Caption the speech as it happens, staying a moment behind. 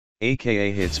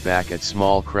aka hits back at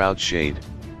small crowd shade,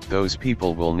 "Those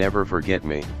people will never forget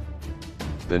me."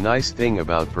 The nice thing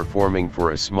about performing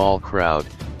for a small crowd,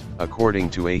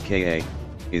 according to aka,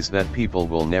 is that people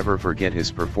will never forget his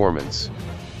performance.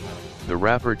 The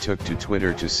rapper took to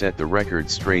Twitter to set the record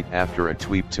straight after a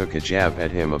tweet took a jab at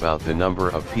him about the number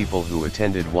of people who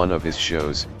attended one of his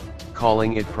shows,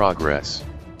 calling it progress.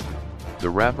 The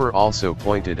rapper also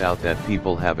pointed out that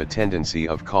people have a tendency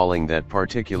of calling that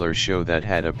particular show that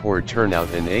had a poor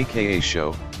turnout an aka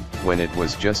show, when it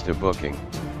was just a booking.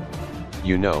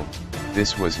 "You know,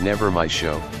 this was never my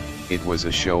show, it was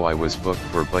a show I was booked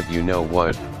for, but you know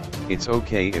what, it's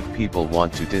okay if people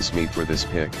want to diss me for this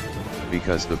pic,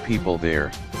 because the people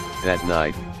there, that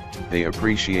night, they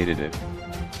appreciated it.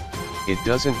 It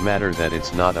doesn't matter that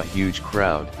it's not a huge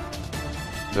crowd.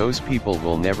 Those people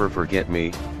will never forget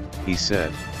me," he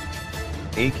said.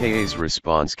 AKA's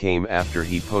response came after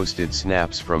he posted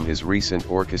snaps from his recent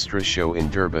orchestra show in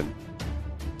Durban.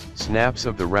 Snaps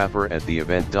of the rapper at the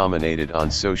event dominated on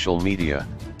social media,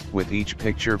 with each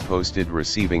picture posted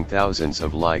receiving thousands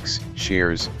of likes,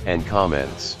 shares, and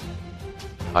comments.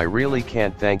 "I really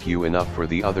can't thank you enough for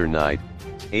the other night,"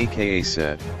 aka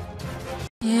said.